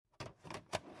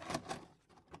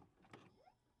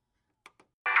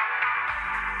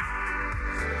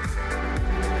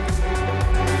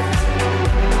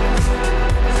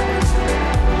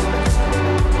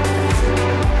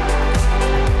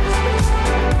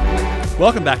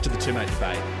Welcome back to the Two Mate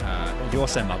Debate. You're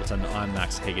Sam Muggleton, I'm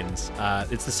Max Higgins.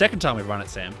 It's the second time we've run it,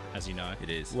 Sam, as you know. It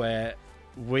is. Where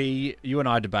you and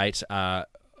I debate,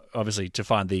 obviously, to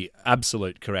find the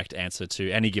absolute correct answer to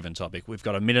any given topic. We've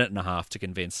got a minute and a half to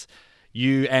convince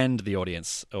you and the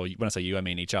audience, or when I say you, I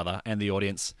mean each other, and the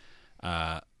audience,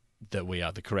 that we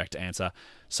are the correct answer.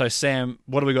 So, Sam,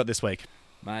 what do we got this week?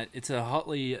 Mate, it's a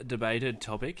hotly debated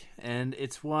topic, and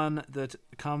it's one that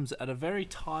comes at a very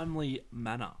timely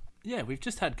manner. Yeah, we've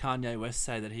just had Kanye West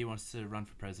say that he wants to run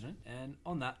for president, and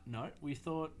on that note, we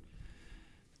thought,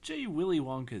 gee, Willy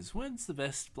Wonkers, when's the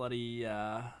best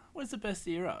era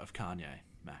of Kanye,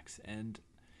 Max? And,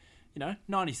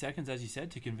 90 seconds, as you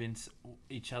said, to convince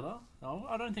each other. Oh,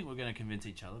 I don't think we're going to convince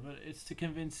each other, but it's to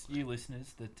convince you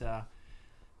listeners that,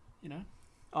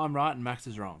 I'm right and Max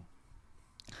is wrong.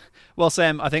 Well,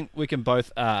 Sam, I think we can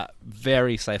both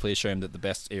very safely assume that the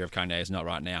best era of Kanye is not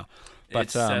right now. But,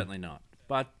 it's certainly not.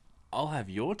 But I'll have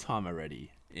your timer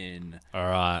ready in all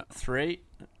right. 3,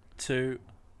 2,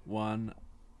 1,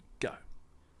 go.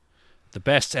 The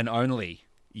best and only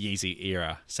Yeezy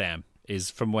era, Sam,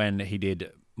 is from when he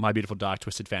did My Beautiful Dark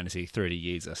Twisted Fantasy through to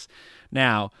Yeezus.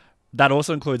 Now, that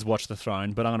also includes Watch the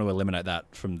Throne, but I'm going to eliminate that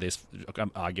from this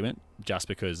argument just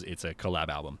because it's a collab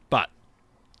album. But,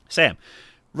 Sam,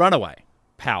 Runaway,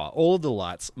 Power, All of the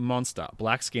Lights, Monster,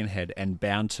 Black Skinhead, and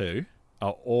Bound 2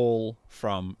 are all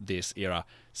from this era.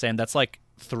 Sam, that's like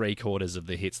 3/4 of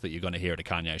the hits that you're going to hear at a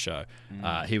Kanye show.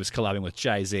 He was collabing with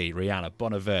Jay-Z, Rihanna,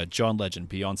 Bon Iver, John Legend,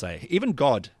 Beyonce, even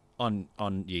God on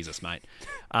Yeezus, mate.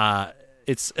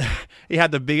 He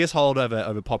had the biggest hold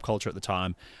over pop culture at the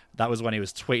time. That was when he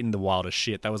was tweeting the wildest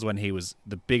shit. That was when he was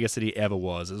the biggest that he ever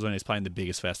was. It was when he was playing the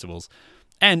biggest festivals.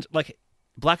 And, like,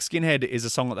 Black Skinhead is a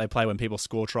song that they play when people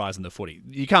score tries in the footy.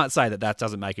 You can't say that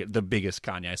doesn't make it the biggest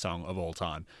Kanye song of all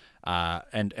time.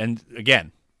 And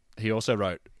again, he also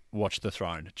wrote Watch the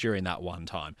Throne during that one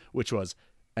time, which was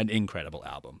an incredible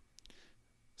album.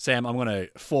 Sam, I'm going to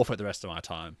forfeit the rest of my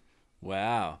time.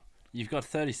 Wow. You've got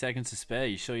 30 seconds to spare.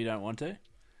 You sure you don't want to?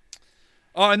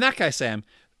 Oh, in that case, Sam,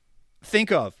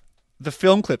 think of the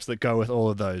film clips that go with all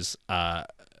of those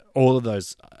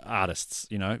artists.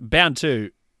 Bound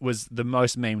 2 was the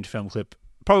most memed film clip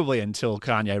probably until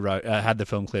Kanye had the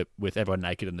film clip with everyone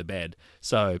naked in the bed.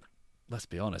 So let's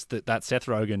be honest, that Seth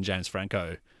Rogen, James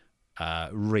Franco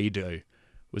redo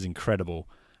was incredible.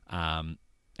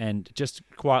 And just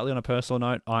quietly on a personal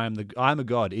note, I Am a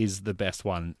God is the best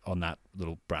one on that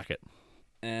little bracket.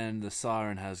 And the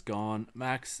siren has gone.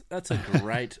 Max, that's a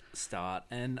great start,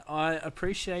 and I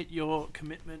appreciate your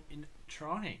commitment in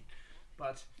trying.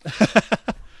 But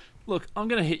look, I'm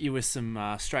going to hit you with some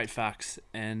straight facts,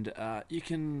 and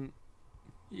everyone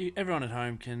at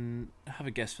home can have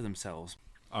a guess for themselves.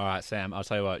 All right, Sam, I'll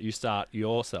tell you what. You start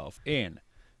yourself in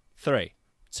 3,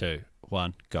 2,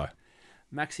 1, go.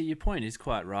 Maxie, your point is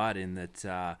quite right in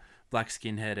that Black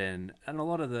Skinhead and a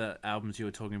lot of the albums you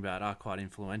were talking about are quite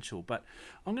influential, but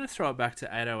I'm going to throw it back to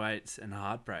 808s and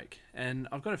Heartbreak, and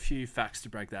I've got a few facts to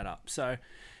break that up. So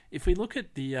if we look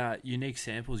at the unique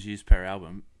samples used per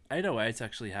album, 808s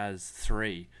actually has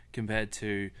 3 compared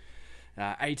to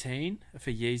 18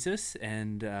 for Yeezus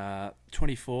and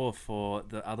 24 for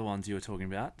the other ones you were talking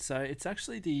about. So it's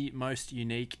actually the most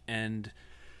unique and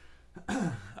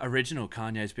original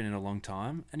Kanye's been in a long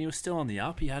time, and he was still on the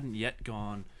up. He hadn't yet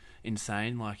gone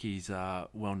insane like he's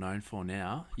well known for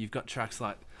now. You've got tracks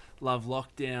like Love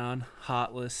Lockdown,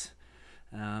 Heartless.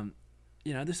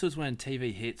 This was when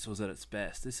TV Hits was at its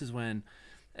best. This is when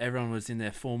everyone was in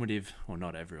their formative, well,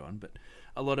 not everyone, but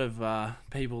a lot of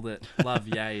people that love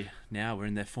Ye now were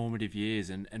in their formative years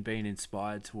and being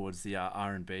inspired towards the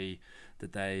R&B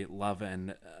that they love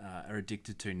and are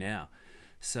addicted to now.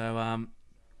 So,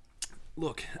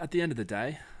 look, at the end of the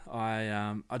day,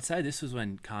 I'd say this was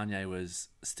when Kanye was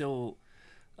still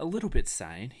a little bit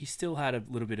sane. He still had a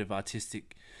little bit of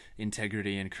artistic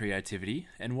integrity and creativity.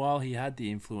 And while he had the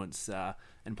influence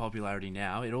and popularity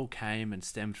now, it all came and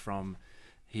stemmed from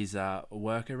his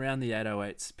work around the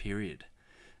 808s period.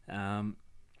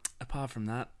 Apart from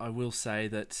that, I will say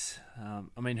that,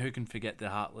 who can forget the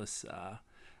Heartless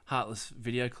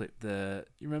video clip? You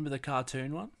remember the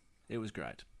cartoon one? It was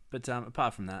great. But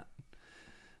apart from that,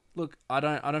 look, I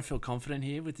don't feel confident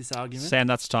here with this argument. Sam,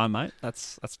 that's time, mate.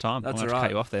 That's time. That's I'm going to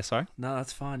cut you off there, sorry. No,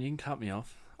 that's fine. You can cut me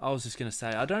off. I was just going to say,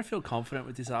 I don't feel confident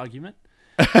with this argument.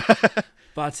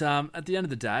 But at the end of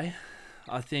the day,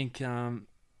 I think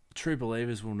true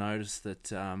believers will notice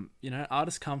that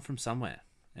artists come from somewhere,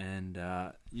 and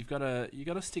you've got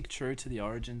to stick true to the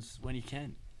origins when you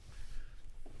can.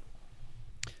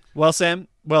 Well, Sam,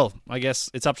 I guess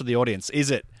it's up to the audience. Is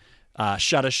it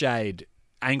Shutter Shade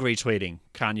angry tweeting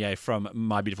Kanye from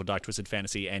My Beautiful Dark Twisted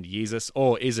Fantasy and Yeezus?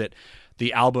 Or is it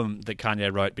the album that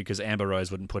Kanye wrote because Amber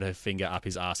Rose wouldn't put her finger up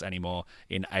his ass anymore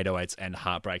in 808s and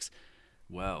Heartbreaks?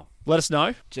 Well, let us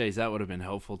know. Geez, that would have been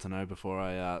helpful to know before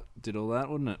I did all that,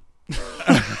 wouldn't it?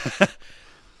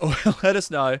 Let us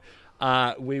know.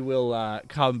 We will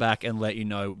come back and let you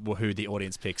know who the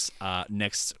audience picks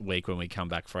next week when we come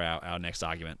back for our next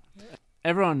argument.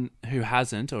 Everyone who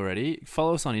hasn't already,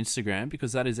 follow us on Instagram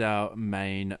because that is our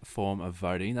main form of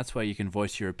voting. That's where you can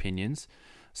voice your opinions.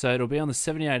 So it'll be on the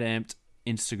 78 Amped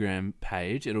Instagram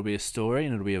page. It'll be a story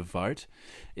and it'll be a vote.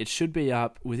 It should be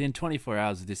up within 24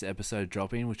 hours of this episode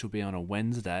dropping, which will be on a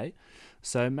Wednesday.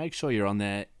 So make sure you're on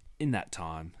there in that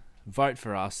time. Vote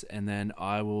for us, and then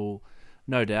I will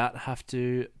no doubt have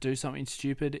to do something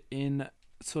stupid in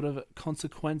sort of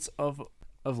consequence of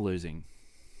losing.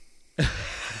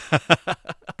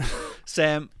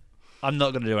 Sam, I'm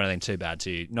not going to do anything too bad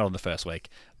to you, not on the first week,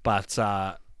 but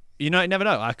you never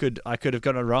know. I could have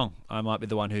gotten it wrong. I might be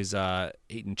the one who's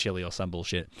eating chili or some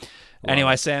bullshit. Wow.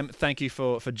 Anyway, Sam, thank you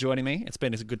for joining me. It's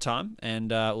been a good time, and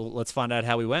let's find out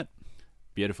how we went.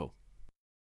 Beautiful.